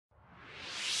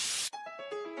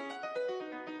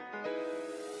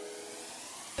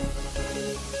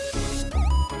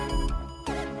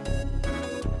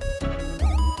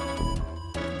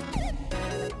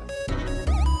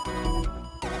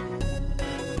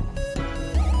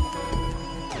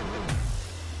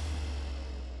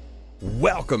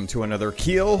Welcome to another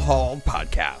Keelhauled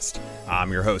podcast.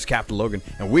 I'm your host, CaptainLogun,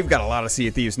 and we've got a lot of Sea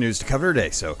of Thieves news to cover today,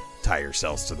 so tie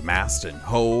yourselves to the mast and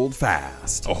hold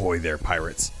fast. Ahoy there,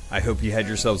 pirates. I hope you had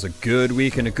yourselves a good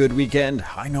week and a good weekend.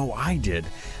 I know I did.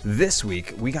 This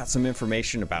week, we got some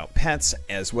information about pets,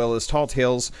 as well as tall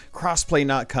tales, crossplay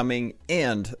not coming,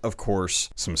 and, of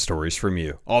course, some stories from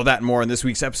you. All that and more in this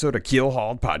week's episode of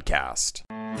Keelhauled Podcast.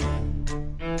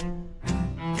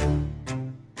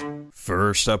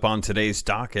 First up on today's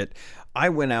docket, I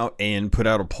went out and put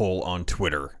out a poll on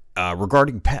Twitter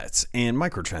regarding pets and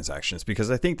microtransactions, because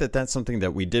I think that that's something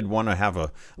that we did want to have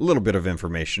a little bit of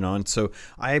information on. So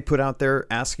I put out there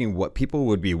asking what people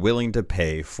would be willing to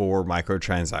pay for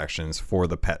microtransactions for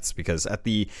the pets, because at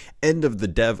the end of the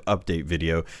dev update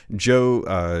video,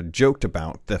 Joe joked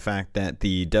about the fact that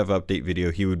the dev update video,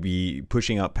 he would be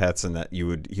pushing out pets and that he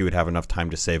would have enough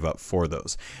time to save up for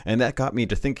those. And that got me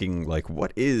to thinking, like,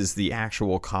 what is the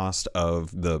actual cost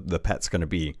of the pets going to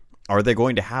be? Are they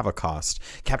going to have a cost?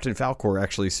 Captain Falcor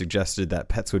actually suggested that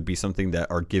pets would be something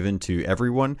that are given to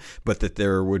everyone, but that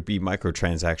there would be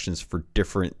microtransactions for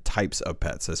different types of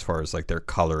pets as far as like their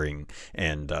coloring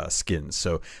and skins.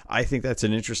 So I think that's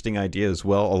an interesting idea as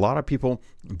well. A lot of people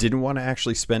didn't want to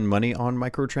actually spend money on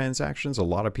microtransactions. A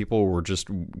lot of people were just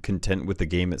content with the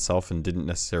game itself and didn't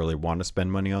necessarily want to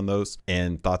spend money on those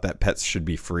and thought that pets should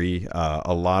be free.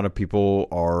 A lot of people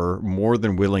are more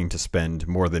than willing to spend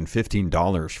more than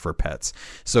 $15 for pets.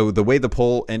 So the way the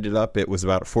poll ended up, it was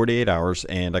about 48 hours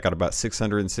and I got about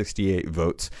 668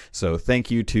 votes. So thank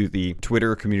you to the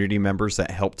Twitter community members that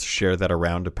helped share that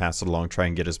around to pass it along, try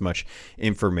and get as much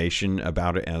information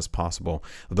about it as possible.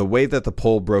 The way that the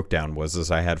poll broke down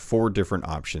was I had four different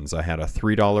options. I had a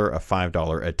 $3, a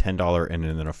 $5, a $10, and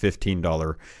then a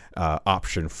 $15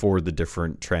 option for the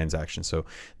different transactions. So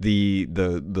the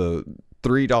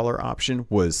 $3 option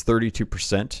was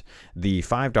 32%. The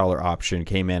 $5 option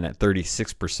came in at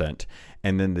 36%.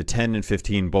 And then the 10 and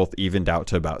 15 both evened out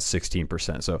to about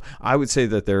 16%. So I would say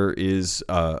that there is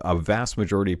a vast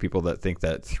majority of people that think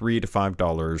that $3 to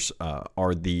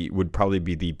 $5 would probably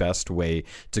be the best way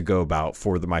to go about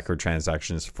for the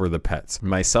microtransactions for the pets.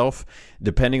 Myself,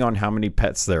 depending on how many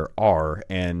pets there are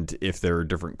and if there are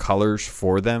different colors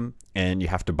for them, and you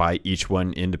have to buy each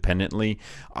one independently,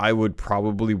 I would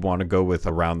probably want to go with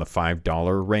around the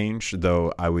 $5 range,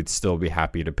 though I would still be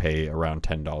happy to pay around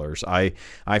 $10.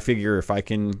 I figure if I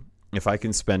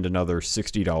can spend another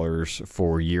 $60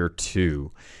 for year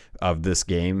 2 of this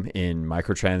game in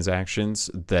microtransactions,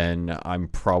 then I'm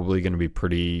probably going to be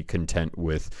pretty content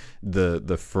with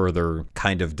the further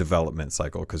kind of development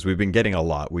cycle, because we've been getting a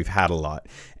lot, we've had a lot,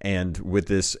 and with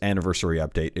this anniversary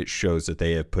update, it shows that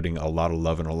they are putting a lot of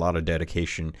love and a lot of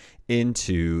dedication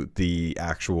into the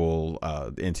actual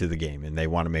into the game, and they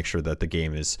want to make sure that the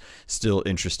game is still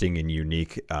interesting and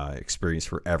unique experience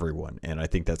for everyone. And I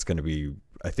think that's going to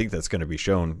be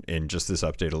shown in just this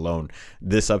update alone.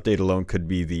 This update alone could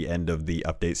be the end of the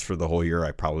updates for the whole year.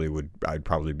 I'd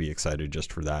probably be excited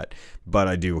just for that, but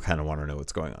I do kind of want to know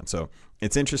what's going on. So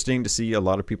it's interesting to see a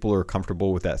lot of people are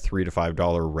comfortable with that $3 to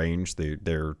 $5 range.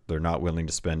 They're not willing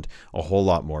to spend a whole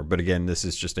lot more. But again, this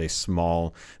is just a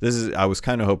small. I was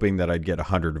kind of hoping that I'd get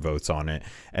 100 votes on it,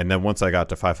 and then once I got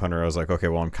to 500, I was like, okay,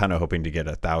 well, I'm kind of hoping to get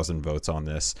 1,000 votes on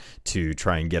this to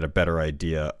try and get a better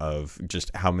idea of just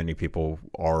how many people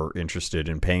are interested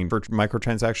in paying for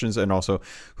microtransactions, and also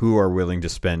who are willing to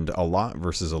spend a lot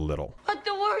versus a little. But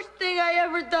the worst thing I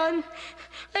ever done,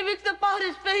 I mixed up all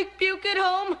this fake puke at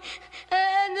home,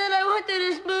 and then I went to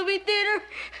this movie theater,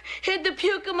 hid the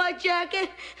puke in my jacket,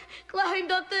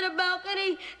 climbed up to the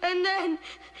balcony, and then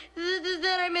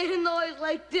I made a noise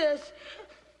like this.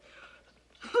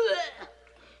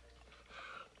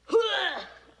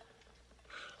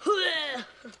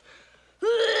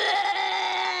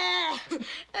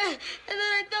 And then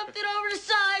I dumped it over the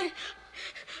side.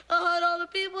 And all the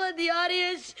people in the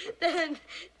audience, then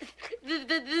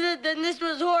this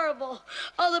was horrible.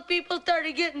 All the people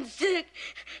started getting sick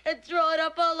and throwing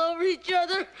up all over each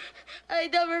other. I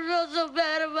never felt so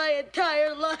bad in my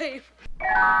entire life.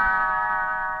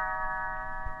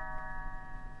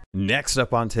 Next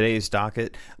up on today's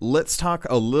docket, let's talk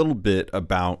a little bit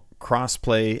about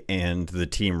crossplay and the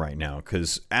team right now,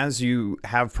 because as you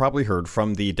have probably heard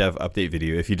from the dev update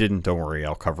video, if you didn't, don't worry,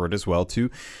 I'll cover it as well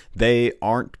too, they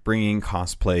aren't bringing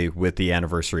cosplay with the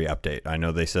anniversary update. I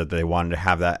know they said they wanted to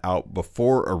have that out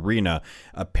before Arena.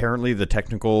 Apparently the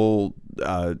technical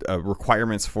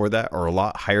requirements for that are a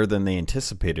lot higher than they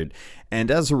anticipated, and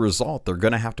as a result they're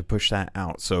going to have to push that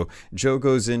out. So Joe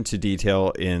goes into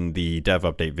detail in the dev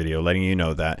update video letting you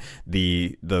know that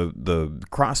the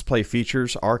crossplay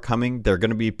features are coming. They're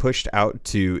going to be pushed out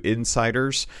to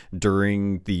insiders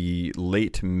during the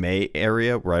late May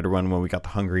area, right around when we got the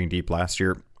Hungering Deep last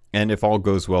year. And if all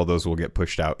goes well, those will get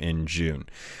pushed out in June,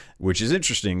 which is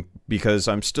interesting because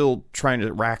I'm still trying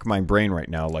to rack my brain right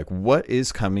now. Like, what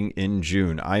is coming in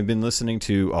June? I've been listening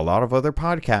to a lot of other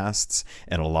podcasts,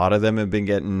 and a lot of them have been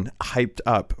getting hyped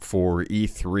up for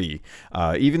E3.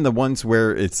 Even the ones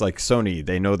where it's like Sony,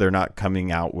 they know they're not coming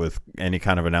out with any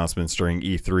kind of announcements during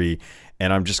E3.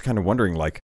 And I'm just kind of wondering,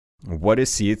 like, what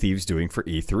is Sea of Thieves doing for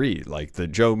E3? Like, the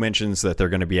Joe mentions that they're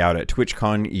going to be out at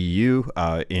TwitchCon EU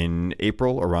in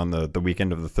April, around the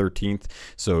weekend of the 13th.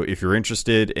 So if you're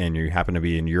interested and you happen to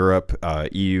be in Europe,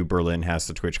 EU Berlin has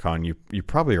the TwitchCon. You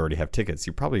probably already have tickets.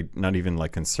 You're probably not even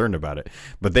like concerned about it,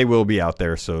 but they will be out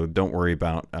there. So don't worry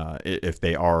about if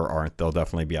they are or aren't. They'll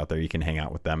definitely be out there. You can hang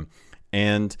out with them.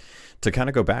 And to kind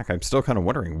of go back, I'm still kind of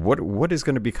wondering what is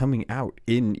going to be coming out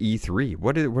in E3.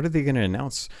 What are they going to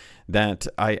announce? That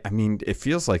I mean, it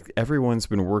feels like everyone's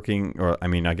been working, or I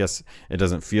mean, I guess it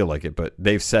doesn't feel like it, but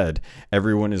they've said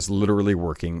everyone is literally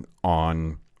working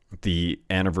on the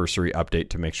anniversary update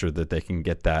to make sure that they can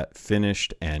get that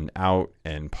finished and out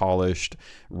and polished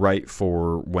right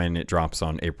for when it drops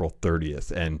on April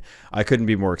 30th. And I couldn't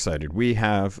be more excited. We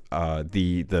have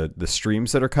the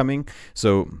streams that are coming.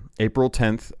 So April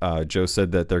 10th, Joe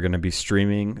said that they're going to be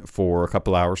streaming for a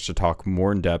couple hours to talk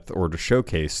more in depth or to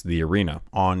showcase the arena.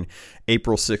 On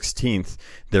April 16th,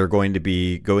 they're going to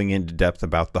be going into depth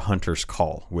about the Hunter's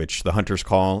Call, which the Hunter's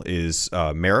Call is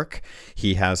Merrick.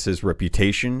 He has his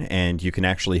reputation, and you can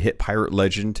actually hit Pirate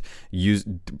Legend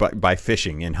by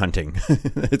fishing and hunting.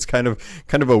 It's kind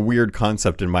of a weird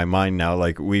concept in my mind now.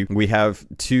 Like, we have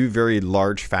two very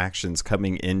large factions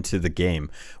coming into the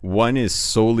game. One is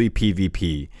solely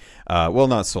PvP. Well,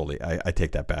 not solely. I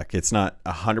take that back. It's not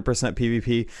 100%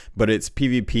 PvP, but it's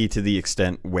PvP to the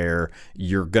extent where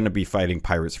you're going to be fighting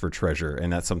pirates for treasure,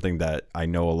 and that's something that I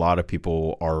know a lot of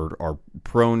people are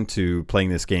prone to playing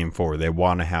this game for. They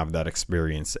want to have that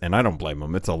experience, and I don't blame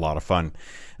them. It's a lot of fun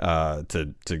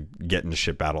to get into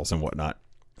ship battles and whatnot.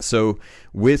 So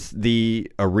with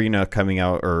the arena coming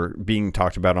out or being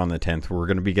talked about on the 10th, we're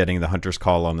going to be getting the Hunter's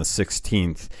Call on the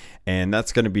 16th. And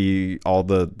that's going to be all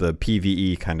the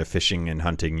PvE kind of fishing and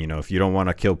hunting. You know, if you don't want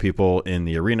to kill people in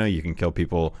the arena, you can kill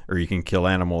people, or you can kill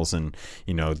animals. And,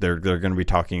 you know, they're going to be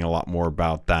talking a lot more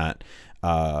about that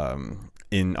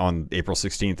on April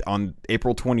 16th. On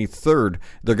April 23rd,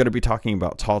 they're going to be talking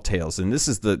about Tall Tales, and this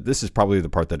is probably the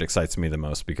part that excites me the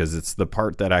most, because it's the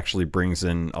part that actually brings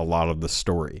in a lot of the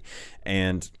story.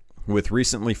 And with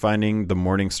recently finding the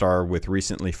Morning Star, with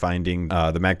recently finding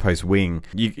the Magpie's Wing,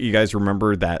 you guys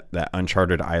remember that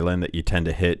uncharted island that you tend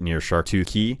to hit near Shark-Tooth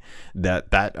Key?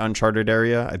 That uncharted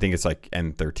area, I think it's like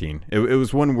N13. It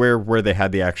was one where they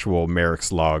had the actual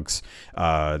Merrick's logs.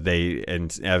 They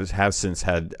have since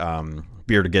had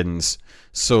Beardiggins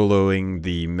soloing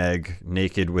the Meg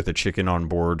naked with a chicken on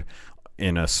board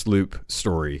in a sloop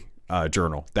story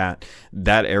journal. That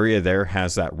area there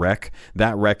has that wreck.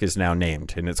 That wreck is now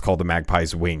named, and it's called the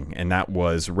Magpie's Wing, and that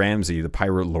was Ramsey, the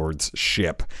pirate lord's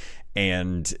ship.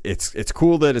 And it's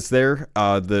cool that it's there.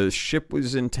 The ship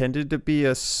was intended to be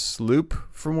a sloop,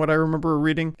 from what I remember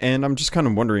reading, and I'm just kind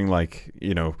of wondering, like,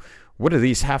 you know, what do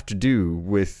these have to do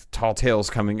with Tall Tales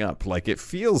coming up? Like, it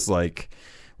feels like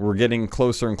we're getting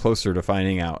closer and closer to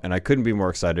finding out, and I couldn't be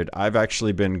more excited. I've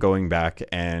actually been going back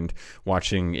and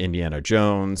watching Indiana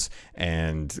Jones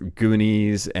and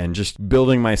Goonies and just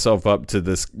building myself up to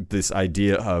this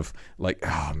idea of, like,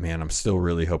 oh man, I'm still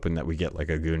really hoping that we get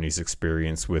like a Goonies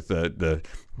experience with the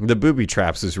booby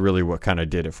traps is really what kind of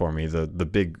did it for me. The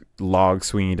big log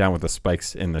swinging down with the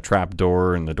spikes in the trap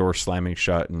door and the door slamming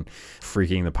shut and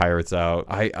freaking the pirates out.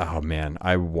 Oh man,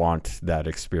 I want that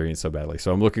experience so badly.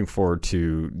 So I'm looking forward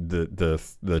to the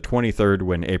 23rd,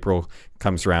 when April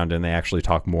comes around and they actually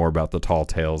talk more about the Tall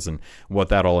Tales and what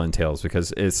that all entails,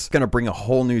 because it's going to bring a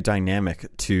whole new dynamic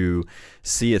to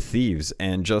Sea of Thieves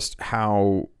and just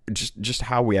how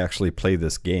we actually play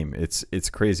this game. It's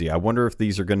crazy. I wonder if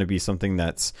these are going to be something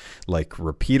that's like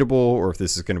repeatable, or if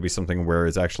this is going to be something where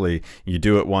it's actually you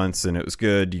do it once and it was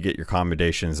good, you get your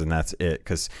commendations and that's it.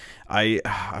 Because I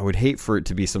would hate for it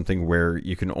to be something where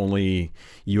you only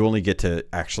get to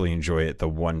actually enjoy it the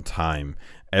one time.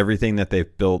 Everything that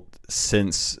they've built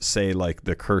since, say, like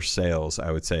the Cursed Sails,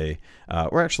 I would say,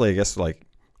 or actually I guess like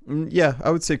Yeah,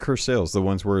 I would say Cursed Sails, the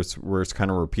ones where it's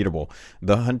kind of repeatable.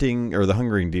 The Hunting or the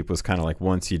Hungering Deep was kind of like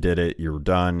once you did it, you were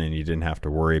done and you didn't have to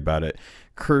worry about it.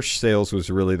 Cursed Sails was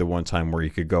really the one time where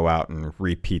you could go out and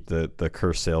repeat the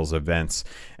Cursed Sails events.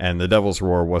 And the Devil's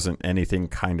Roar wasn't anything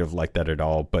kind of like that at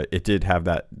all, but it did have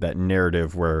that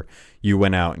narrative where you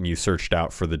went out and you searched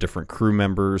out for the different crew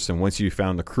members, and once you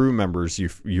found the crew members,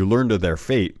 you learned of their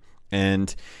fate.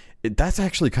 And that's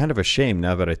actually kind of a shame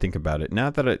now that I think about it. Now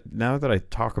that I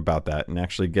talk about that and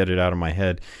actually get it out of my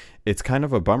head, it's kind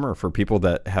of a bummer for people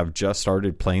that have just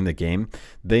started playing the game.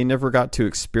 They never got to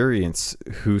experience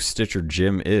who Stitcher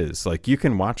Jim is. Like, you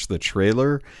can watch the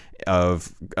trailer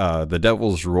of The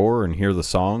Devil's Roar and hear the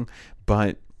song,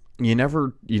 but you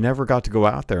never got to go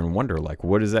out there and wonder, like,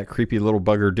 what is that creepy little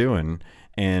bugger doing?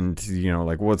 And,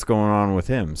 like, what's going on with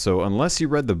him? So unless you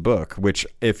read the book, which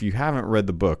if you haven't read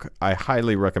the book, I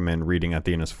highly recommend reading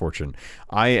Athena's Fortune.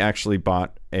 I actually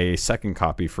bought a second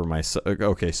copy for myself.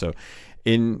 Okay, so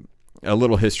in a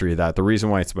little history of that, the reason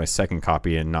why it's my second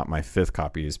copy and not my fifth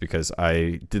copy is because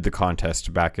I did the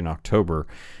contest back in October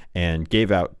and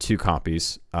gave out 2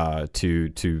 copies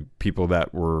to people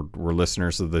that were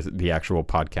listeners of the actual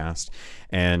podcast.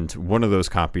 And one of those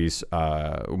copies,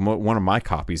 one of my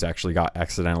copies actually got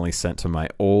accidentally sent to my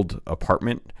old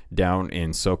apartment down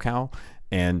in SoCal.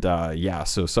 And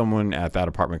so someone at that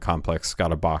apartment complex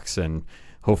got a box, and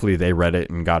hopefully they read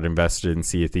it and got invested in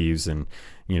Sea of Thieves and,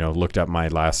 looked up my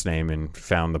last name and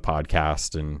found the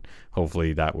podcast, and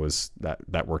hopefully that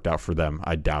worked out for them.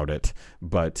 I doubt it,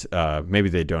 but maybe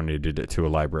they donated it to a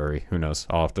library. Who knows?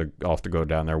 I'll have to go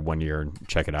down there one year and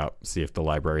check it out, see if the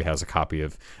library has a copy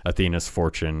of Athena's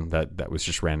Fortune that was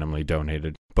just randomly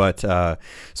donated. But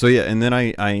so yeah, and then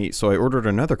I ordered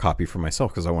another copy for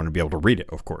myself because I wanted to be able to read it,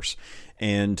 of course.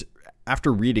 And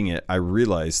after reading it, I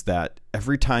realized that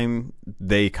every time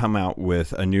they come out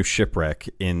with a new shipwreck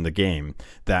in the game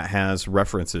that has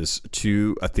references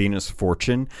to Athena's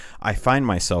Fortune, I find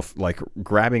myself like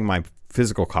grabbing my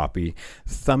physical copy,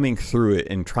 thumbing through it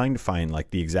and trying to find like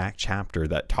the exact chapter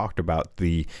that talked about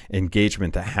the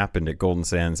engagement that happened at Golden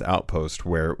Sands Outpost,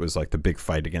 where it was like the big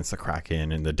fight against the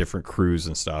Kraken and the different crews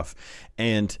and stuff.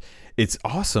 And it's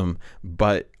awesome,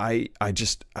 but I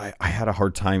had a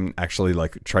hard time actually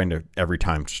like trying to every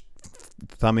time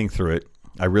thumbing through it.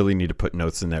 I really need to put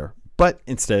notes in there, but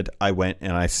instead I went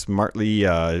and I smartly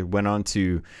went on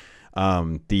to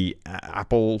the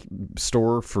Apple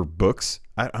store for books.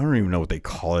 I don't even know what they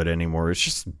call it anymore. It's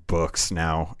just books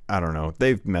now. I don't know.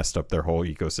 They've messed up their whole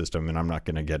ecosystem, and I'm not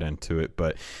going to get into it.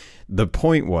 But the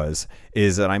point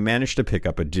is that I managed to pick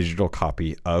up a digital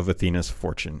copy of Athena's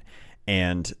Fortune.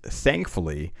 And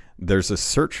thankfully, there's a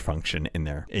search function in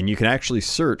there, and you can actually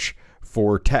search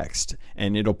for text,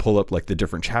 and it'll pull up like the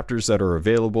different chapters that are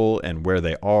available and where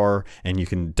they are, and you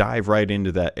can dive right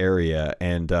into that area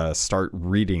and start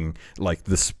reading like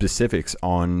the specifics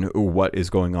on what is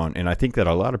going on. And I think that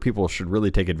a lot of people should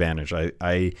really take advantage.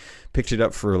 I picked it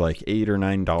up for like $8 or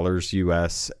 $9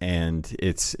 US, and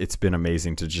it's been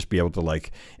amazing to just be able to,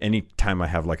 like, anytime I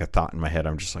have like a thought in my head,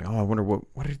 I'm just like, oh, I wonder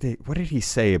what did he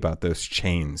say about those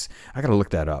chains? I gotta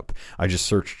look that up. I just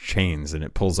search chains, and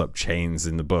it pulls up chains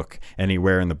in the book,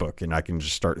 anywhere in the book, and I can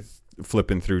just start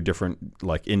flipping through different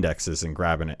like indexes and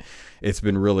grabbing it. It's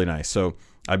been really nice. So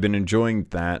I've been enjoying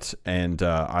that, and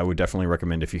I would definitely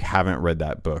recommend, if you haven't read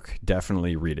that book,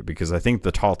 definitely read it, because I think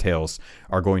the Tall Tales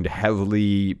are going to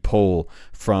heavily pull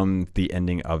from the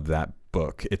ending of that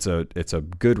book. It's a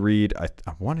good read. I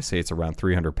want to say it's around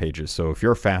 300 pages. So if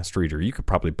you're a fast reader, you could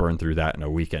probably burn through that in a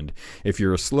weekend. If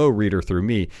you're a slow reader through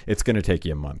me, it's going to take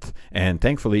you a month. And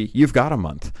thankfully, you've got a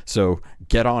month. So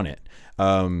get on it.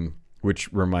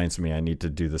 Which reminds me, I need to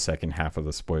do the second half of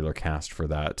the spoiler cast for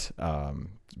that.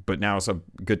 But now is a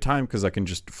good time because I can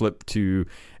just flip to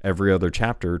every other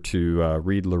chapter to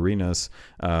read Lorena's.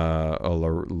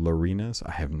 Lorena's?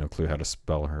 I have no clue how to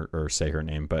spell her or say her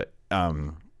name, but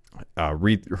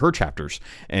read her chapters,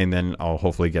 and then I'll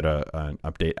hopefully get an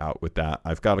update out with that.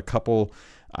 I've got a couple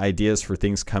ideas for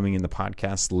things coming in the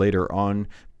podcast later on,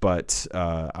 but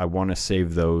I want to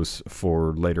save those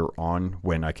for later on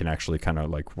when I can actually kind of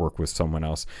like work with someone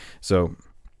else. So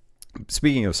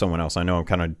speaking of someone else, I know I'm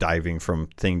kind of diving from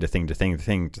thing to thing to thing to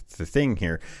thing to thing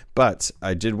here, but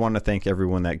I did want to thank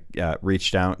everyone that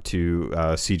reached out to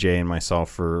CJ and myself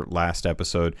for last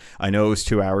episode. I know it was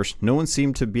 2 hours. No one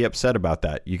seemed to be upset about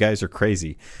that. You guys are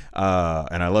crazy,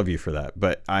 and I love you for that.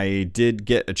 But I did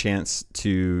get a chance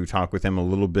to talk with him a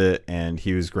little bit, and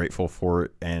he was grateful for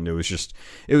it, and it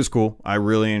was cool. I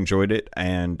really enjoyed it,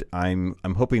 and I'm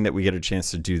hoping that we get a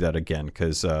chance to do that again,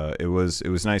 because it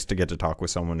was nice to get to talk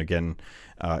with someone again. spoken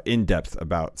in depth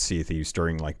about Sea of Thieves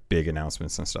during like big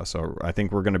announcements and stuff. So I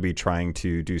think we're going to be trying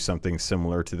to do something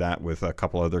similar to that with a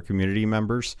couple other community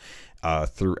members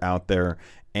throughout there.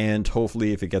 And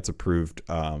hopefully if it gets approved,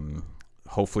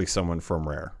 hopefully someone from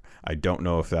Rare. I don't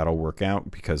know if that'll work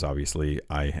out because obviously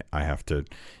I have to,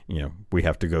 we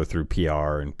have to go through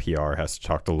PR, and PR has to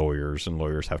talk to lawyers, and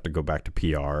lawyers have to go back to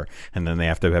PR, and then they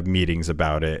have to have meetings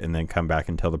about it and then come back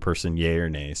and tell the person yay or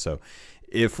nay. So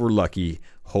if we're lucky,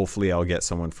 hopefully I'll get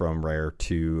someone from Rare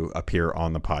to appear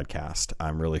on the podcast.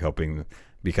 I'm really hoping,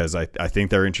 because I think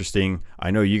they're interesting.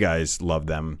 I know you guys love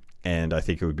them, and I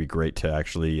think it would be great to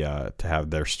actually to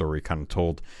have their story kind of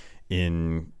told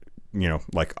in,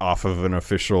 like off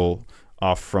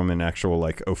from an actual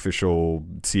like official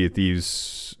Sea of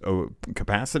Thieves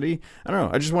capacity. I don't know.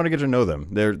 I just want to get to know them.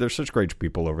 They're such great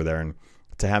people over there, and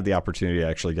to have the opportunity to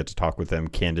actually get to talk with them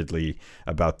candidly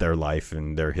about their life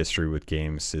and their history with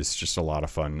games is just a lot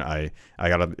of fun. I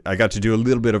got to do a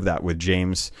little bit of that with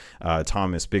James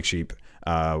Thomas Big Sheep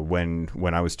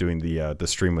when I was doing the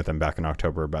stream with him back in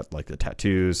October about like the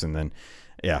tattoos, and then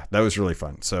yeah, that was really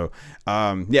fun. So,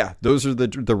 yeah, those are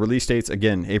the release dates.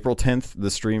 Again, April 10th, the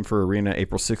stream for Arena.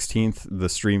 April 16th, the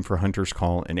stream for Hunter's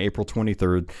Call. And April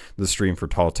 23rd, the stream for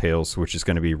Tall Tales, which is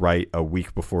going to be right a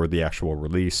week before the actual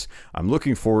release. I'm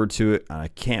looking forward to it. I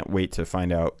can't wait to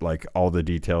find out, like, all the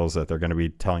details that they're going to be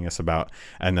telling us about.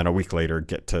 And then a week later,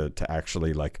 get to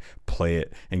actually, like, play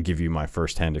it and give you my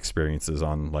firsthand experiences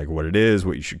on, like, what it is,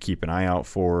 what you should keep an eye out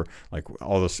for. Like,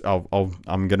 all this, I'm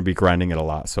going to be grinding it a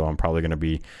lot, so I'm probably going to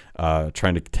be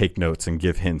trying to take notes and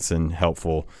give hints and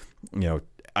helpful,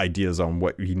 ideas on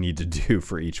what you need to do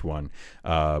for each one.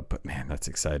 But man, that's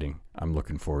exciting. I'm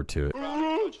looking forward to it.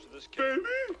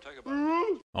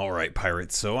 All right,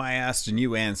 pirates. So I asked and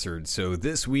you answered. So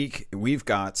this week we've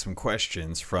got some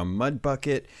questions from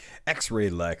Mudbucket, X-Ray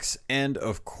Lex, and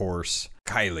of course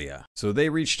Kylia. So they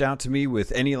reached out to me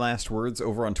with any last words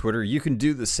over on Twitter. You can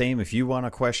do the same if you want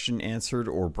a question answered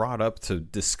or brought up to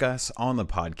discuss on the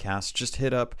podcast. Just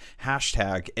hit up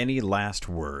hashtag any last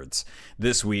words.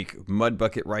 This week,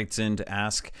 Mudbucket writes in to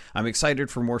ask, I'm excited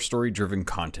for more story-driven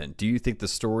content. Do you think the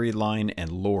storyline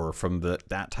and lore from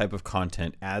that type of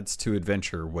content adds to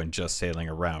adventure when just sailing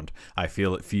around? I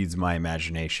feel it feeds my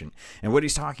imagination. And what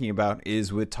he's talking about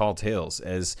is with Tall Tales.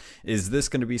 Is this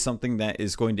going to be something that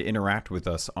is going to interact with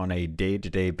us on a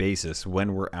day-to-day basis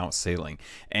when we're out sailing?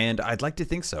 And I'd like to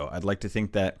think so. I'd like to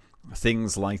think that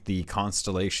things like the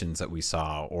constellations that we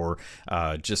saw, or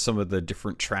just some of the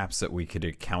different traps that we could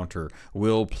encounter,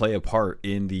 will play a part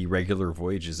in the regular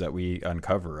voyages that we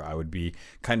uncover. I would be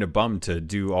kind of bummed to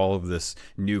do all of this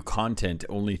new content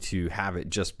only to have it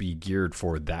just be geared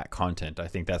for that content. I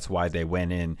think that's why they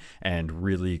went in and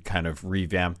really kind of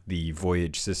revamped the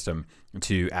voyage system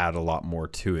to add a lot more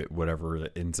to it, whatever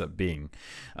it ends up being.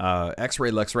 X-Ray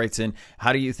Lex writes in,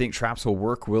 how do you think traps will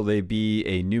work? Will they be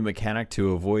a new mechanic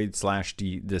to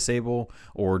avoid/disable,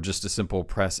 or just a simple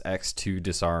press X to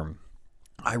disarm?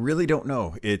 I really don't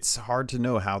know. It's hard to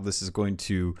know how this is going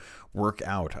to work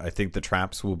out. I think the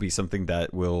traps will be something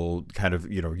that will kind of,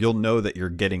 you'll know that you're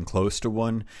getting close to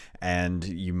one, and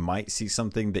you might see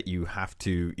something that you have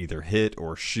to either hit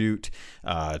or shoot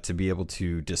to be able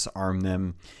to disarm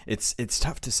them. It's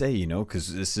tough to say,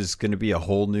 because this is going to be a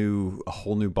whole new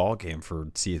ball game for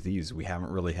Sea of Thieves. We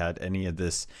haven't really had any of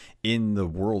this in the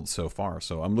world so far,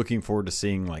 so I'm looking forward to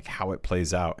seeing like how it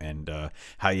plays out and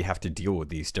how you have to deal with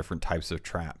these different types of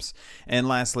traps. And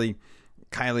lastly,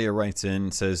 Kylia writes in,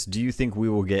 says, do you think we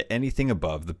will get anything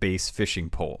above the base fishing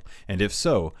pole? And if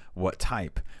so, what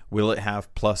type? Will it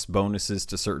have plus bonuses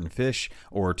to certain fish,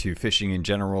 or to fishing in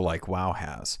general like WoW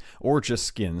has? Or just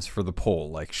skins for the pole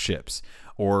like ships?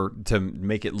 Or to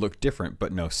make it look different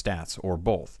but no stats, or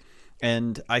both?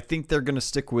 And I think they're going to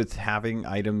stick with having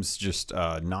items just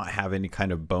not have any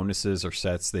kind of bonuses or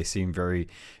sets. They seem very,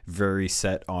 very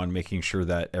set on making sure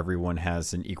that everyone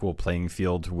has an equal playing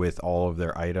field with all of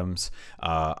their items.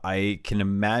 I can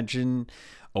imagine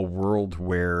a world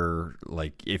where,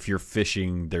 like, if you're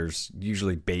fishing, there's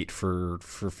usually bait for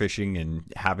fishing, and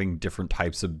having different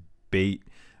types of bait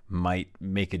might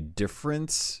make a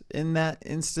difference in that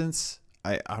instance.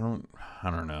 I don't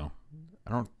know.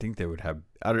 I don't think they would have.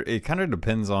 It kind of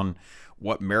depends on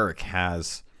what Merrick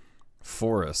has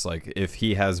for us. Like, if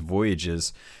he has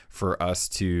voyages for us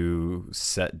to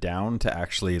set down to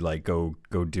actually like go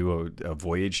do a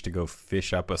voyage to go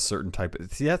fish up a certain type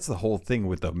of. See, that's the whole thing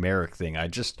with the Merrick thing. I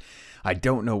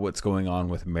don't know what's going on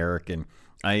with Merrick, and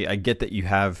I get that you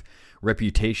have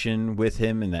reputation with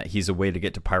him and that he's a way to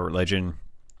get to Pirate Legend,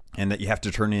 and that you have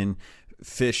to turn in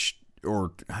fish,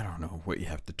 or I don't know what you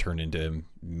have to turn into,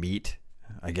 meat,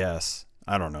 I guess.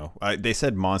 I don't know. They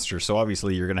said monster, so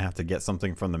obviously you're going to have to get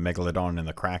something from the Megalodon and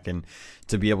the Kraken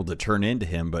to be able to turn into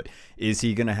him. But is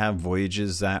he going to have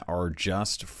voyages that are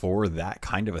just for that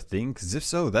kind of a thing? Because if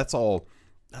so, that's all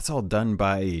done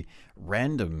by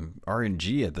random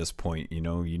RNG at this point. You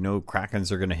know, Krakens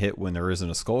are going to hit when there isn't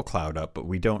a skull cloud up, but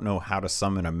we don't know how to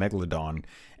summon a Megalodon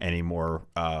anymore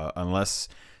unless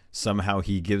somehow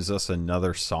he gives us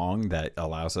another song that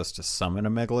allows us to summon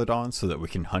a Megalodon so that we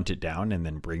can hunt it down and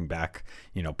then bring back,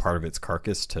 you know, part of its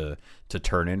carcass to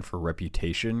turn in for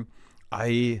reputation.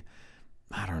 I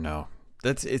don't know.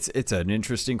 It's an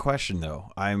interesting question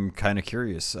though. I'm kind of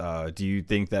curious. Do you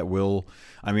think that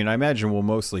I imagine we'll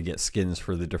mostly get skins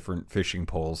for the different fishing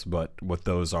poles, but what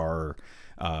those are,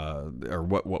 or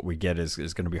what we get is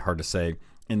going to be hard to say.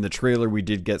 In the trailer, we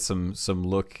did get some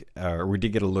look, or we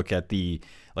did get a look at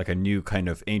a new kind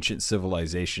of ancient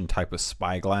civilization type of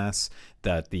spyglass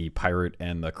that the pirate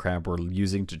and the crab were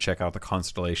using to check out the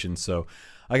constellation. So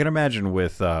I can imagine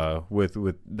with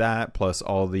that, plus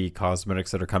all the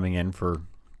cosmetics that are coming in for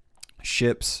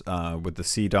ships, with the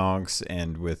sea dogs,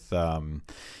 and with them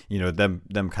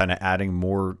kind of adding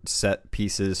more set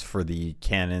pieces for the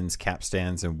cannons,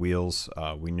 capstans, and wheels.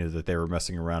 We knew that they were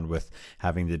messing around with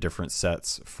having the different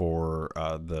sets for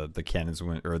the cannons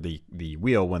or the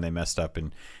wheel when they messed up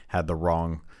and had the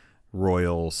wrong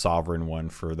royal sovereign one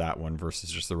for that one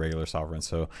versus just the regular sovereign.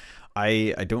 So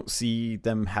I don't see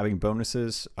them having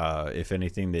bonuses. If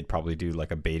anything, they'd probably do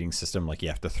like a baiting system, like you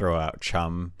have to throw out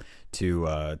chum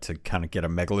to kind of get a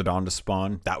Megalodon to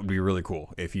spawn. That would be really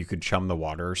cool if you could chum the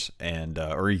waters, and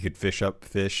or you could fish up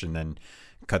fish and then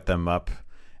cut them up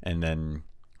and then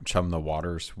chum the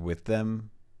waters with them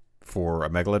for a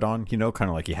Megalodon. You know, kind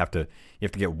of like you have to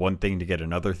get one thing to get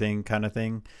another thing kind of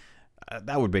thing.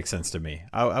 That would make sense to me.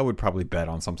 I would probably bet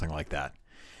on something like that.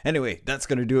 Anyway, that's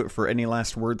going to do it for Any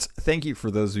Last Words. Thank you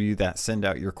for those of you that send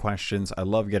out your questions. I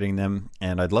love getting them,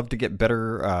 and I'd love to get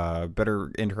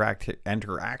better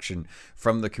interaction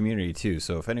from the community too.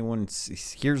 So if anyone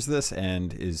hears this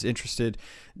and is interested,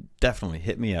 definitely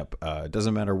hit me up. It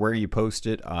doesn't matter where you post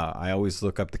it. I always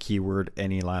look up the keyword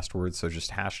Any Last Words. So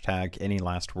just hashtag Any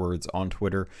Last Words on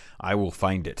Twitter. I will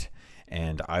find it,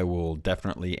 and I will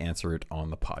definitely answer it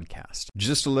on the podcast.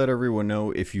 Just to let everyone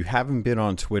know, if you haven't been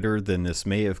on Twitter, then this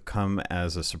may have come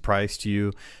as a surprise to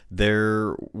you.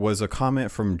 There was a comment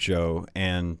from Joe,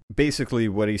 and basically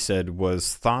what he said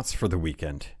was thoughts for the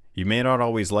weekend. You may not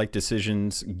always like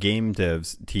decisions game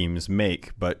devs teams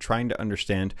make, but trying to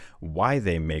understand why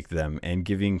they make them and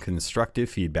giving constructive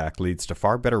feedback leads to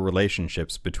far better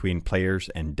relationships between players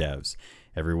and devs.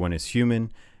 Everyone is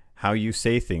human. How you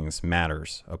say things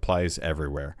matters, applies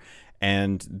everywhere.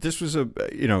 And this was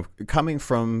coming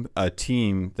from a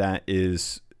team that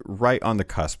is right on the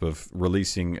cusp of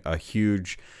releasing a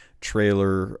huge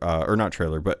trailer, or not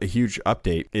trailer, but a huge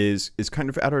update is kind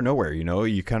of out of nowhere. You know,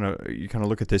 you kind of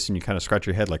look at this and you kind of scratch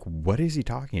your head like, what is he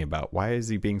talking about? Why is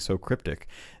he being so cryptic?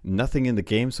 Nothing in the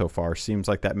game so far seems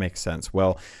like that makes sense.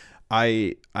 Well,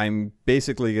 I'm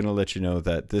basically going to let you know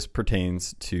that this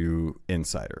pertains to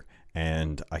Insider.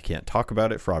 And I can't talk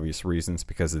about it for obvious reasons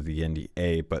because of the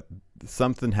NDA, but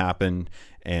something happened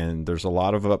and there's a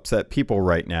lot of upset people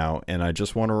right now. And I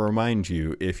just want to remind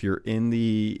you, if you're in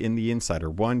the Insider,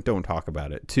 1, don't talk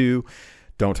about it. 2,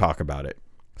 don't talk about it.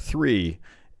 3,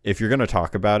 if you're going to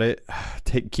talk about it,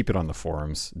 keep it on the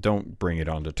forums. Don't bring it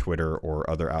onto Twitter or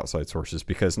other outside sources,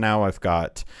 because now I've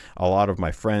got a lot of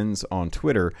my friends on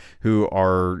Twitter who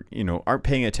aren't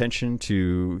paying attention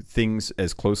to things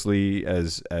as closely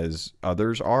as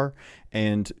others are,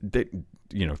 and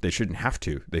they shouldn't have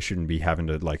to. They shouldn't be having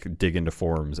to like dig into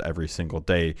forums every single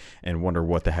day and wonder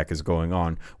what the heck is going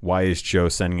on. Why is Joe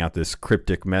sending out this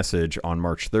cryptic message on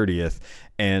March 30th?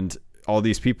 And all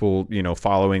these people,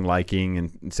 following, liking,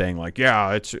 and saying like,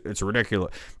 yeah, it's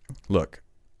ridiculous. Look,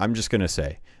 I'm just going to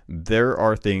say there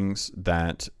are things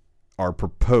that are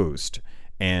proposed,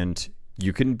 and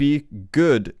you can be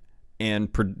good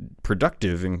and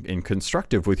productive and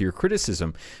constructive with your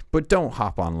criticism, but don't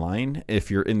hop online if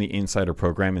you're in the Insider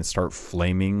program and start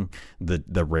flaming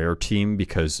the Rare team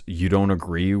because you don't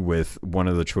agree with one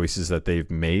of the choices that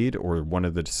they've made or one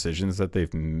of the decisions that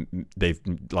they've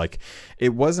like.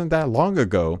 It wasn't that long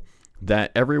ago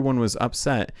that everyone was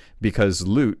upset because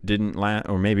loot didn't last,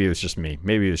 or maybe it was just me.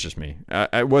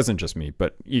 It wasn't just me,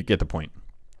 but you get the point.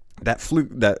 That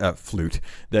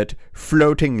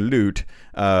floating loot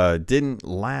didn't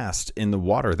last in the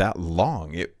water that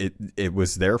long. It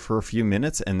was there for a few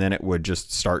minutes and then it would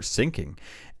just start sinking.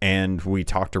 And we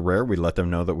talked to Rare. We let them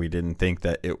know that we didn't think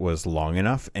that it was long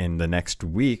enough. And the next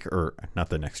week, or not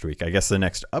the next week, I guess the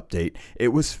next update, it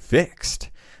was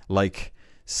fixed. Like,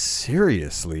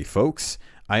 seriously, folks,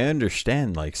 I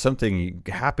understand like something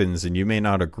happens and you may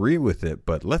not agree with it,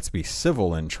 but let's be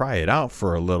civil and try it out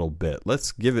for a little bit.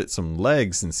 Let's give it some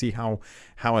legs and see how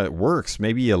it works.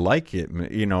 Maybe you like it.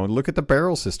 You know, look at the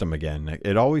barrel system again.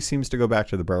 It always seems to go back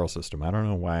to the barrel system. I don't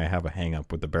know why I have a hang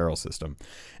up with the barrel system.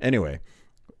 Anyway,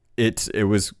 it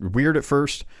was weird at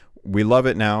first. We love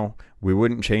it now. We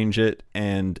wouldn't change it,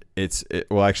 and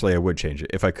well, actually I would change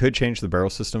it. If I could change the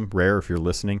barrel system, Rare, if you're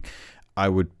listening, I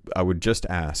would just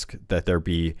ask that there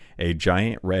be a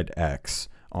giant red X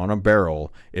on a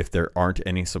barrel if there aren't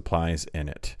any supplies in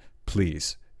it.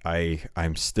 Please.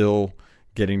 I'm still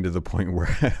getting to the point where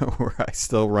where I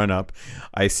still run up.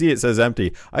 I see it says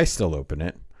empty. I still open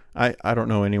it. I don't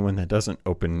know anyone that doesn't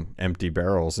open empty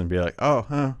barrels and be like,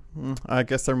 oh, I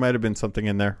guess there might have been something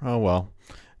in there. Oh well,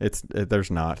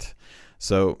 there's not.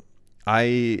 So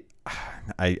I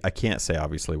can't say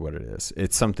obviously what it is.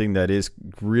 It's something that is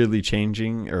really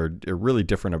changing or really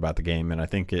different about the game, and I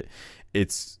think it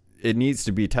needs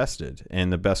to be tested,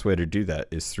 and the best way to do that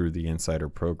is through the Insider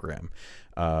program.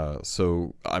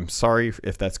 So I'm sorry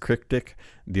if that's cryptic.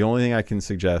 The only thing I can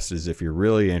suggest is if you're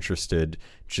really interested,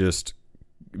 just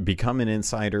become an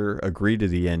insider, agree to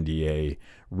the NDA,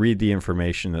 read the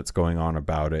information that's going on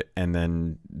about it, and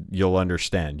then you'll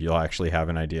understand. You'll actually have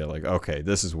an idea like, okay,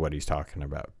 this is what he's talking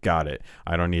about. Got it.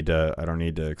 I don't need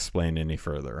to explain any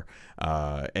further.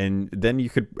 And then you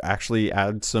could actually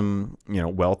add some,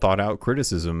 well thought out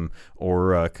criticism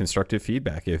or constructive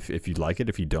feedback if you like it,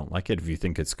 if you don't like it, if you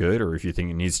think it's good, or if you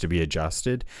think it needs to be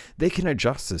adjusted. They can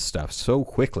adjust this stuff so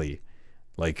quickly.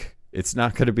 Like, it's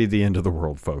not going to be the end of the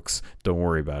world, folks. Don't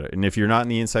worry about it. And if you're not in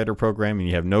the Insider program and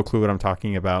you have no clue what I'm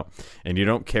talking about and you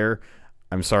don't care,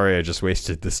 I'm sorry I just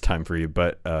wasted this time for you.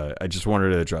 But I just wanted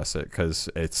to address it because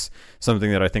it's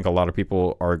something that I think a lot of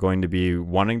people are going to be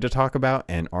wanting to talk about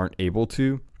and aren't able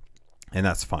to. And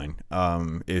that's fine.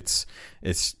 It's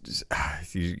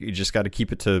you just got to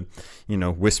keep it to,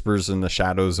 whispers in the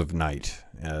shadows of night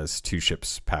as two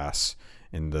ships pass.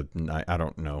 In the night, I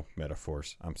don't know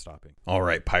metaphors. I'm stopping. All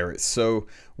right, pirates. So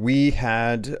we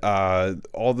had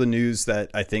all the news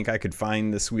that I think I could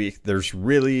find this week. There's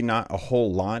really not a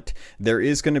whole lot. There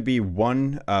is going to be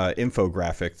one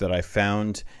infographic that I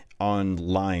found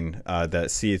online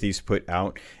that Sea of Thieves put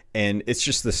out. And it's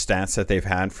just the stats that they've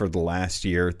had for the last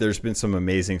year. There's been some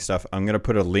amazing stuff. I'm going to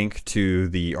put a link to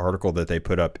the article that they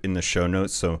put up in the show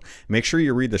notes. So make sure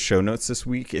you read the show notes this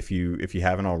week if you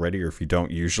haven't already, or if you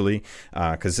don't usually,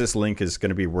 because this link is going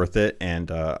to be worth it. And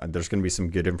there's going to be some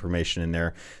good information in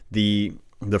there. The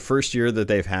first year that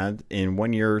they've had, in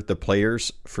 1 year, the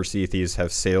players for Sea of Thieves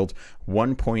have sailed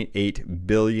 1.8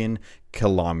 billion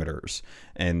kilometers.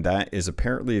 And that is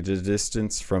apparently the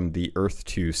distance from the Earth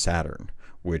to Saturn,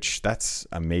 which that's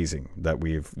amazing that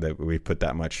we've put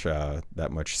that much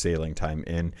sailing time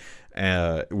in.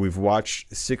 We've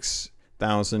watched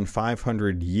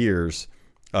 6,500 years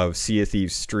of Sea of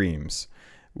Thieves streams,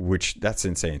 which that's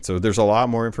insane. So there's a lot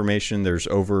more information. There's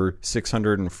over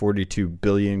 642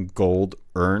 billion gold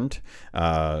earned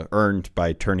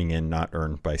by turning in, not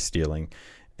earned by stealing.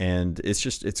 And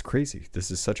it's crazy.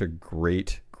 This is such a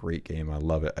great game. I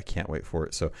love it. I can't wait for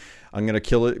it. So I'm going to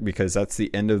kill it because that's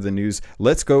the end of the news.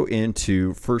 Let's go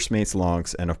into First Mate's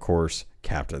logs and, of course,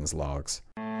 Captain's logs.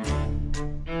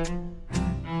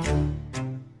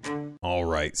 All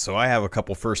right, so I have a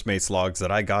couple First Mate's logs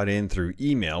that I got in through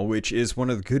email, which is one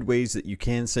of the good ways that you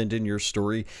can send in your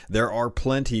story. There are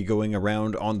plenty going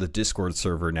around on the Discord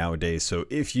server nowadays, so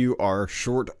if you are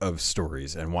short of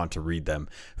stories and want to read them,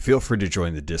 feel free to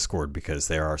join the Discord because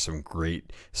there are some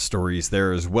great stories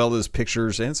there, as well as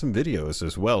pictures and some videos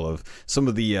as well of some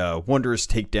of the wondrous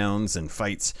takedowns and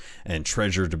fights and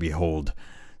treasure to behold.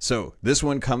 So this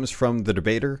one comes from the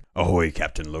debater. Ahoy,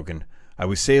 CaptainLogun. I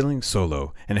was sailing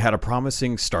solo and had a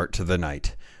promising start to the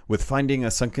night, with finding a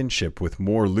sunken ship with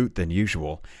more loot than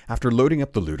usual. After loading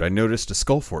up the loot, I noticed a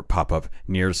skull fort pop up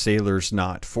near Sailor's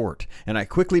Knot Fort, and I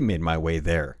quickly made my way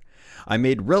there. I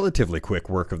made relatively quick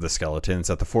work of the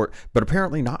skeletons at the fort, but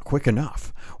apparently not quick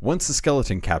enough. Once the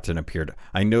skeleton captain appeared,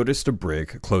 I noticed a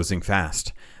brig closing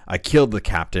fast. I killed the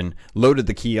captain, loaded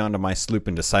the key onto my sloop,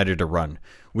 and decided to run,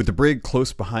 with the brig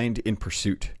close behind in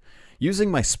pursuit.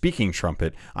 Using my speaking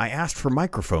trumpet, I asked for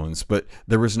microphones, but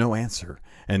there was no answer,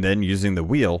 and then using the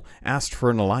wheel, asked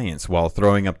for an alliance while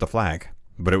throwing up the flag,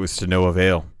 but it was to no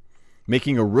avail.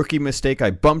 Making a rookie mistake, I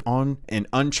bumped on an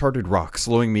uncharted rock,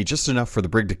 slowing me just enough for the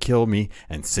brig to kill me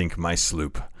and sink my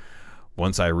sloop.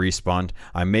 Once I respawned,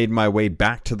 I made my way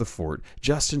back to the fort,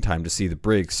 just in time to see the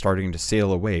brig starting to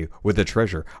sail away with the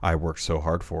treasure I worked so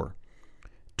hard for.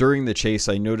 During the chase,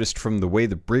 I noticed from the way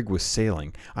the brig was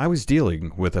sailing, I was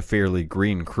dealing with a fairly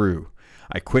green crew.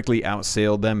 I quickly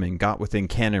outsailed them and got within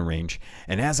cannon range,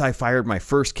 and as I fired my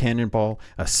first cannonball,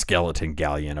 a skeleton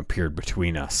galleon appeared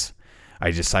between us. I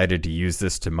decided to use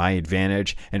this to my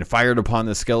advantage and fired upon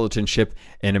the skeleton ship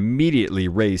and immediately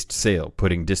raised sail,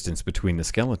 putting distance between the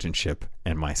skeleton ship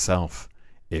and myself.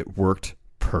 It worked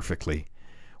perfectly,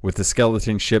 with the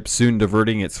skeleton ship soon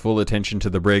diverting its full attention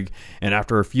to the brig, and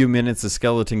after a few minutes the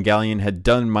skeleton galleon had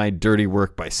done my dirty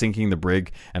work by sinking the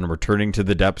brig and returning to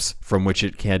the depths from which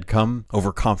it had come.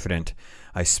 Overconfident,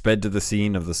 I sped to the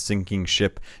scene of the sinking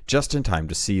ship just in time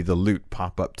to see the loot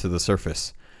pop up to the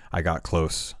surface. I got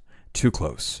close, too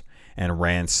close, and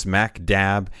ran smack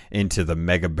dab into the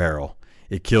mega barrel.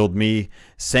 It killed me,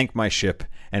 sank my ship,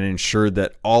 and ensured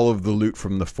that all of the loot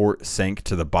from the fort sank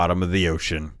to the bottom of the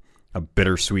ocean. A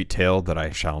bittersweet tale that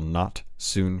I shall not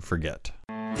soon forget.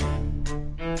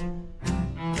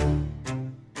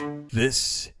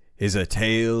 This is a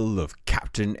tale of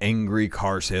Captain Angry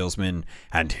Car Salesman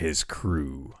and his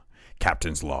crew.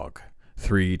 Captain's Log,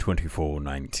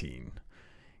 3/24/19.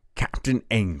 Captain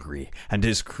Angry and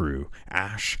his crew,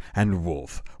 Ash and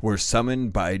Wolf, were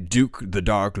summoned by Duke the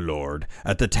Dark Lord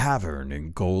at the tavern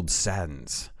in Gold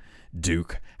Sands.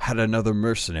 Duke had another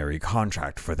mercenary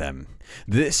contract for them.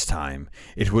 This time,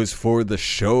 it was for the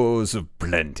Shores of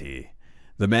Plenty.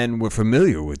 The men were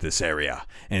familiar with this area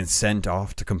and sent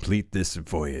off to complete this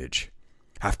voyage.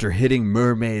 After hitting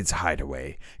Mermaid's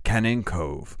Hideaway, Cannon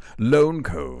Cove, Lone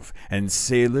Cove, and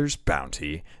Sailor's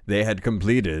Bounty, they had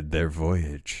completed their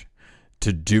voyage.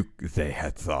 To Duke they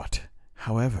had thought.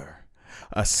 However,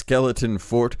 a skeleton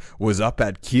fort was up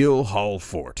at Keelhauled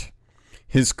Fort.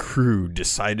 His crew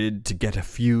decided to get a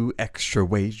few extra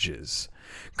wages,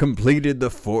 completed the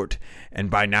fort, and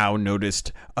by now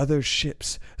noticed other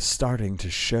ships starting to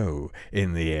show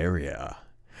in the area.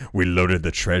 We loaded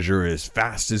the treasure as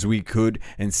fast as we could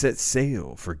and set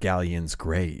sail for Galleon's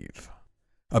Grave.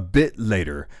 A bit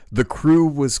later, the crew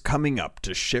was coming up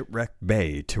to Shipwreck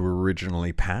Bay to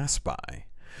originally pass by.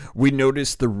 We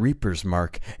noticed the Reaper's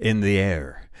mark in the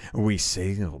air. We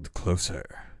sailed closer.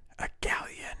 A galleon.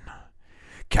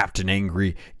 Captain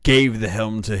Angry gave the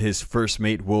helm to his first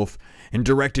mate Wolf and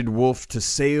directed Wolf to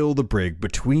sail the brig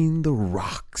between the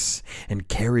rocks and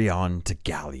carry on to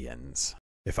Galleons.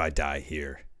 If I die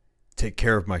here, take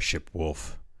care of my ship,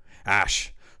 Wolf.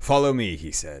 Ash, follow me,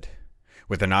 he said.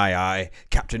 With an aye,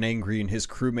 Captain Angry and his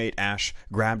crewmate Ash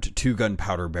grabbed 2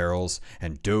 gunpowder barrels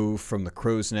and dove from the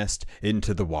crow's nest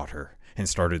into the water and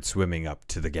started swimming up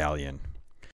to the galleon.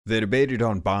 They debated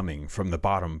on bombing from the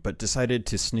bottom but decided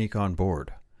to sneak on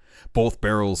board. Both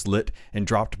barrels lit and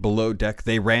dropped below deck,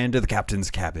 they ran to the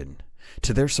captain's cabin.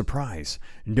 To their surprise,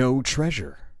 no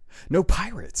treasure, no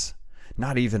pirates,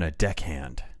 not even a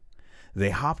deckhand. They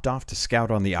hopped off to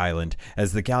scout on the island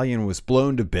as the galleon was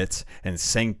blown to bits and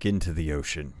sank into the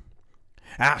ocean.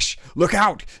 Ash, look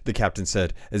out, the captain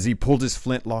said as he pulled his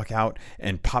flintlock out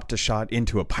and popped a shot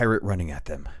into a pirate running at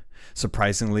them.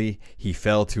 Surprisingly, he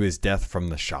fell to his death from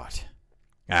the shot.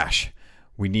 Ash,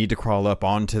 we need to crawl up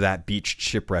onto that beached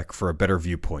shipwreck for a better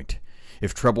viewpoint.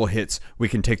 If trouble hits, we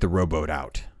can take the rowboat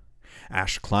out.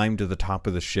 Ash climbed to the top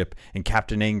of the ship, and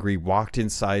Captain Angry walked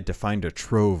inside to find a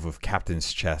trove of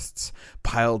captain's chests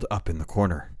piled up in the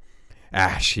corner.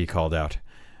 Ash, he called out,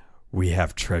 we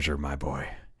have treasure, my boy.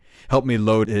 Help me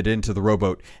load it into the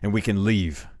rowboat, and we can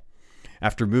leave.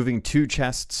 After moving 2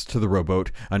 chests to the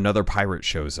rowboat, another pirate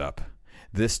shows up.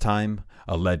 This time,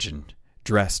 a legend,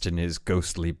 dressed in his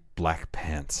ghostly black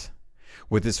pants.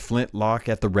 With his flintlock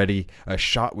at the ready, a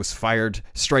shot was fired,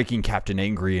 striking Captain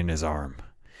Angry in his arm.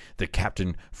 The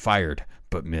captain fired,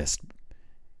 but missed.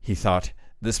 He thought,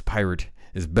 this pirate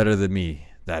is better than me,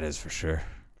 that is for sure,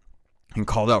 and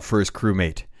called out for his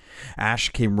crewmate. Ash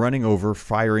came running over,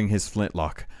 firing his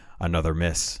flintlock. Another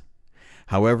miss.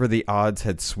 However, the odds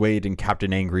had swayed in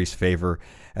Captain Angry's favor,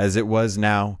 as it was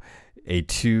now a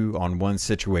 2-on-1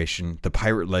 situation. The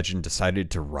pirate legend decided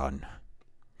to run.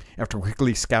 After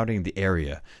quickly scouting the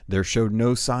area, there showed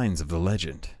no signs of the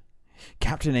legend.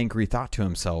 Captain Angry thought to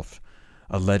himself,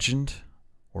 a legend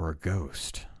or a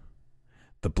ghost?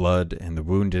 The blood and the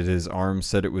wound at his arm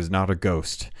said it was not a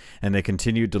ghost, and they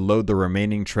continued to load the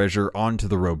remaining treasure onto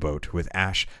the rowboat, with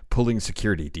Ash pulling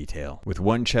security detail. With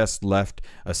 1 chest left,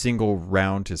 a single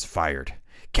round is fired.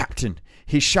 Captain,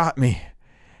 he shot me!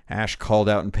 Ash called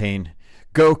out in pain.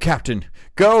 Go, Captain,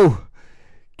 go!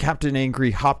 Captain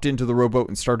Angry hopped into the rowboat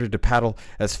and started to paddle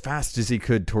as fast as he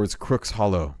could towards Crook's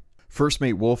Hollow. First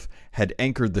Mate Wolf had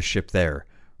anchored the ship there.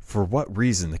 For what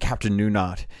reason, the captain knew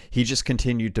not. He just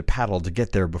continued to paddle to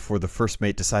get there before the first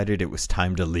mate decided it was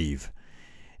time to leave.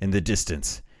 In the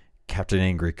distance, Captain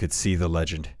Angry could see the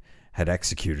legend had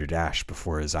executed Ash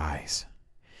before his eyes.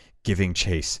 Giving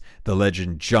chase, the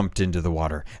legend jumped into the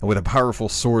water and with a powerful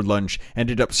sword lunge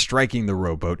ended up striking the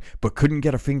rowboat, but couldn't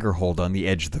get a finger hold on the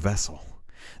edge of the vessel.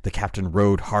 The captain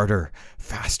rowed harder,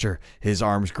 faster, his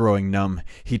arms growing numb.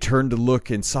 He turned to look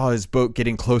and saw his boat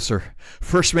getting closer.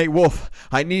 "First Mate Wolf,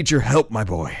 I need your help, my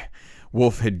boy."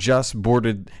 Wolf had just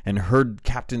boarded and heard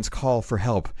Captain's call for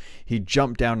help. He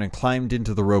jumped down and climbed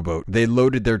into the rowboat. They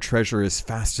loaded their treasure as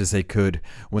fast as they could.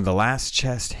 When the last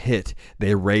chest hit,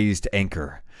 they raised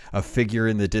anchor. A figure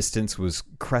in the distance was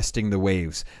cresting the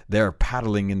waves, there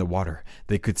paddling in the water.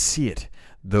 They could see it,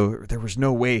 though there was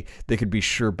no way they could be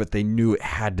sure, but they knew it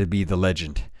had to be the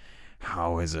legend.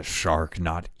 "How has a shark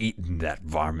not eaten that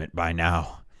varmint by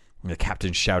now?" the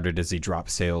captain shouted as he dropped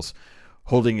sails.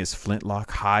 Holding his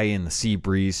flintlock high in the sea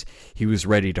breeze, he was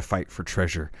ready to fight for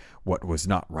treasure, what was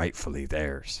not rightfully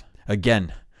theirs.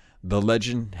 Again, the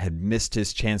legend had missed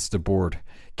his chance to board.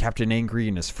 Captain Angry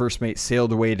and his first mate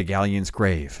sailed away to Galleon's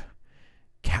grave.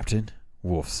 "Captain,"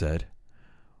 Wolf said,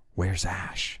 "where's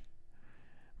Ash?"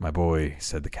 "My boy,"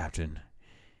 said the captain,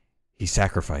 "he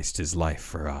sacrificed his life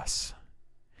for us."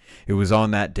 It was on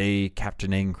that day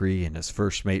Captain Angry and his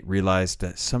first mate realized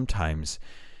that sometimes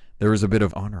there was a bit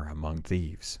of honor among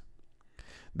thieves.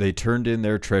 They turned in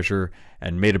their treasure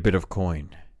and made a bit of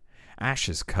coin.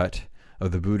 Ash's cut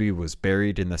of the booty was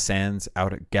buried in the sands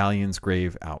out at Galleon's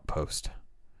grave outpost.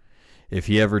 If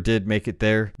he ever did make it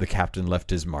there, the captain left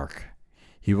his mark.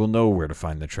 He will know where to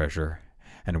find the treasure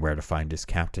and where to find his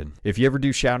captain. If you ever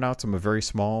do shoutouts, I'm a very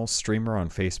small streamer on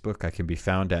Facebook. I can be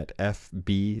found at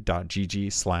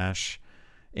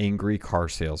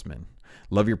fb.gg/angrycarsalesman.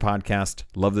 Love your podcast.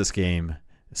 Love this game.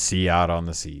 See you out on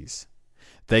the seas.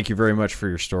 Thank you very much for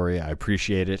your story. I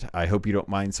appreciate it. I hope you don't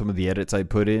mind some of the edits I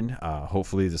put in.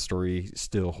 Hopefully the story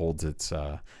still holds its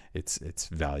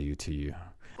value to you.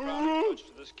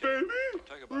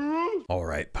 All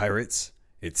right, pirates.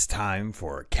 It's time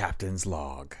for Captain's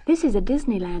Log. This is a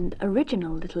Disneyland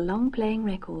original little long-playing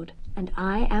record, and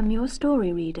I am your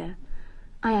story reader.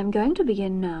 I am going to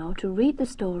begin now to read the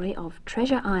story of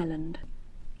Treasure Island.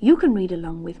 You can read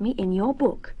along with me in your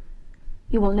book.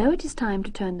 You will know it is time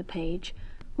to turn the page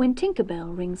when Tinker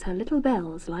Bell rings her little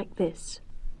bells like this.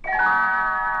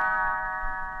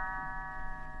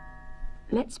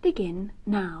 Let's begin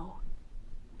now.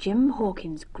 Jim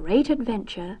Hawkins' great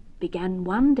adventure began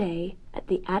one day at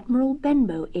the Admiral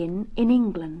Benbow Inn in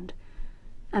England.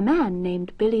 A man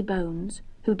named Billy Bones,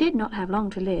 who did not have long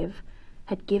to live,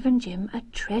 had given Jim a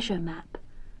treasure map.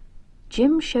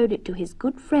 Jim showed it to his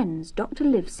good friends Dr.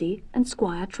 Livesey and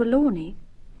Squire Trelawney.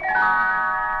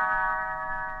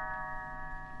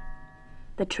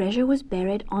 The treasure was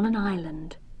buried on an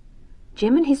island.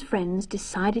 Jim and his friends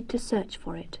decided to search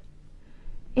for it.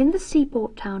 In the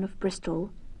seaport town of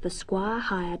Bristol, the squire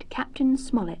hired Captain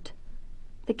Smollett.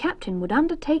 The captain would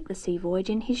undertake the sea voyage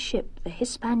in his ship, the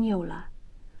Hispaniola.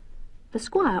 The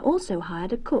squire also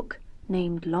hired a cook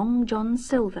named Long John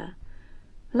Silver.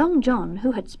 Long John,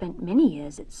 who had spent many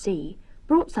years at sea,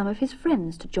 brought some of his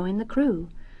friends to join the crew.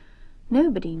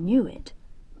 Nobody knew it,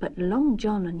 but Long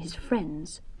John and his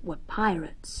friends were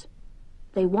pirates.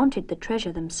 They wanted the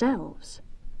treasure themselves.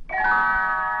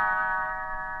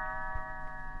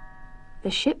 The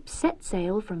ship set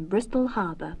sail from Bristol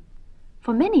harbour.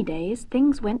 For many days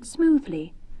things went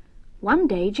smoothly. One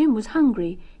day Jim was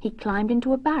hungry. He climbed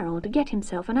into a barrel to get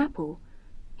himself an apple.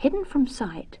 Hidden from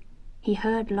sight, he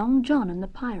heard Long John and the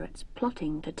pirates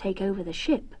plotting to take over the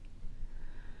ship.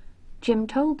 Jim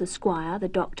told the squire, the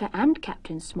doctor, and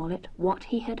Captain Smollett what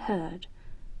he had heard.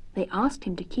 They asked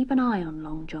him to keep an eye on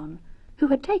Long John, who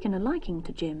had taken a liking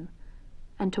to Jim,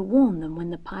 and to warn them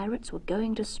when the pirates were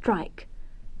going to strike.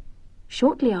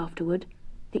 Shortly afterward,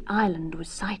 the island was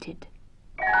sighted.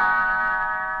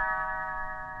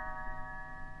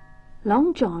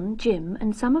 Long John, Jim,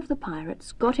 and some of the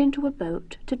pirates got into a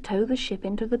boat to tow the ship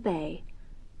into the bay.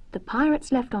 The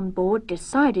pirates left on board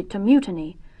decided to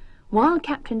mutiny. While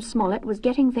Captain Smollett was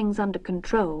getting things under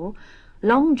control,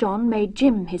 Long John made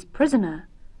Jim his prisoner.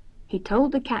 He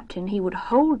told the captain he would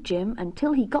hold Jim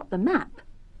until he got the map.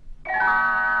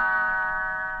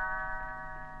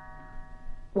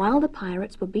 While the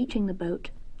pirates were beaching the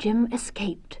boat, Jim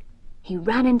escaped. He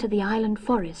ran into the island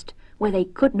forest, where they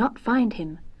could not find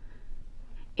him.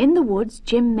 In the woods,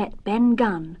 Jim met Ben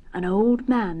Gunn, an old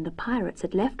man the pirates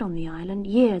had left on the island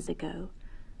years ago.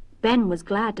 Ben was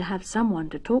glad to have someone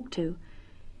to talk to.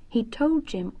 He told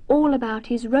Jim all about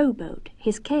his rowboat,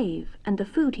 his cave, and the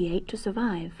food he ate to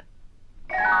survive.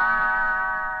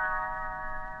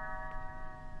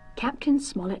 Captain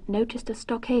Smollett noticed a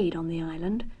stockade on the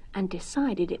island and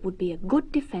decided it would be a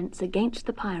good defence against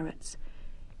the pirates.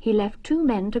 He left 2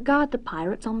 men to guard the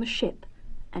pirates on the ship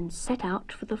and set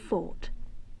out for the fort.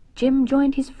 Jim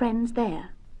joined his friends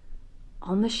there.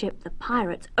 On the ship, the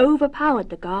pirates overpowered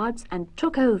the guards and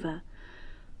took over.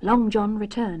 Long John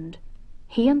returned.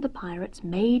 He and the pirates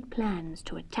made plans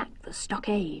to attack the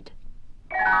stockade.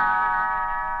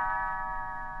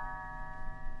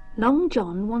 Long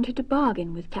John wanted to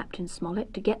bargain with Captain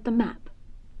Smollett to get the map.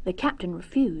 The captain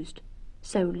refused,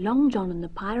 so Long John and the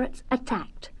pirates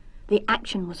attacked. The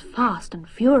action was fast and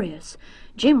furious.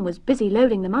 Jim was busy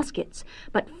loading the muskets,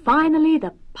 but finally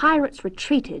the pirates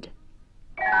retreated.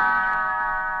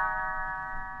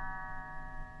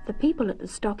 The people at the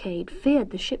stockade feared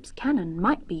the ship's cannon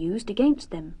might be used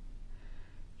against them.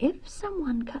 If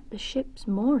someone cut the ship's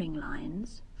mooring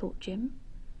lines, thought Jim,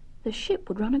 the ship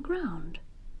would run aground.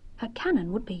 Her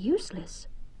cannon would be useless.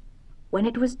 When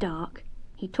it was dark,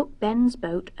 he took Ben's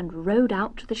boat and rowed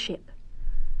out to the ship.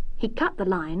 He cut the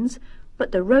lines,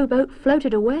 but the rowboat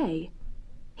floated away.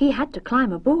 He had to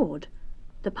climb aboard.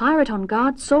 The pirate on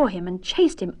guard saw him and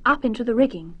chased him up into the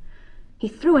rigging. He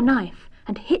threw a knife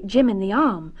and hit Jim in the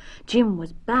arm. Jim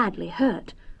was badly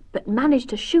hurt, but managed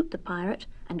to shoot the pirate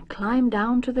and climb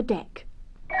down to the deck.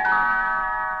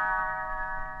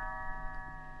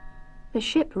 The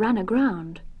ship ran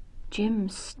aground. Jim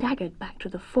staggered back to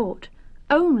the fort,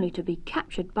 only to be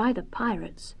captured by the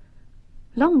pirates.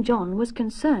 Long John was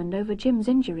concerned over Jim's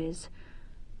injuries.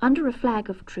 Under a flag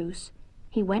of truce,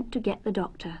 he went to get the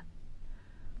doctor.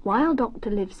 While Dr.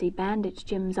 Livesey bandaged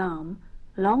Jim's arm,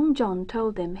 Long John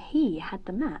told them he had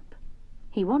the map.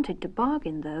 He wanted to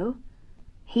bargain, though.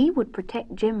 He would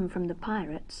protect Jim from the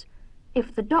pirates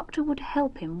if the doctor would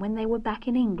help him when they were back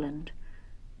in England.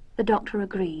 The doctor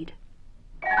agreed.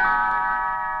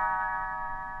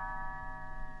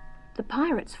 The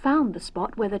pirates found the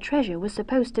spot where the treasure was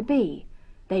supposed to be.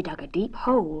 They dug a deep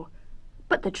hole,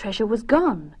 but the treasure was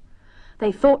gone.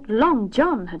 They thought Long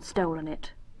John had stolen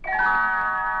it.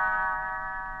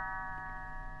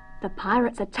 The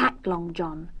pirates attacked Long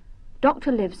John.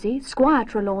 Dr. Livesey, Squire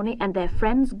Trelawney, and their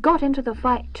friends got into the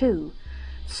fight too.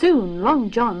 Soon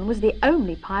Long John was the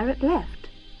only pirate left.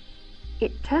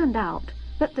 It turned out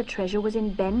that the treasure was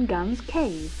in Ben Gunn's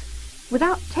cave.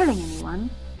 Without telling anyone,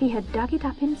 he had dug it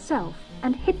up himself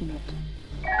and hidden it.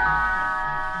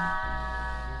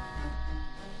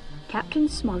 Captain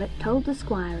Smollett told the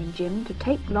Squire and Jim to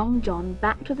take Long John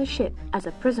back to the ship as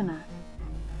a prisoner.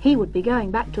 He would be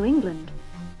going back to England,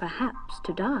 perhaps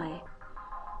to die.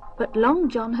 But Long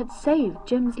John had saved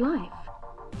Jim's life.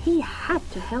 He had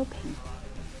to help him.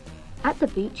 At the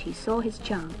beach he saw his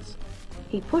chance.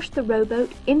 He pushed the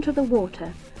rowboat into the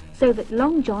water so that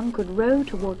Long John could row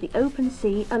toward the open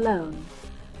sea alone.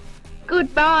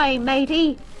 "Goodbye,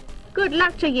 matey. Good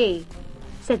luck to ye,"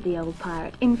 said the old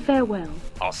pirate in farewell.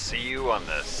 I'll see you on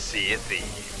the Sea of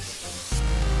Thieves.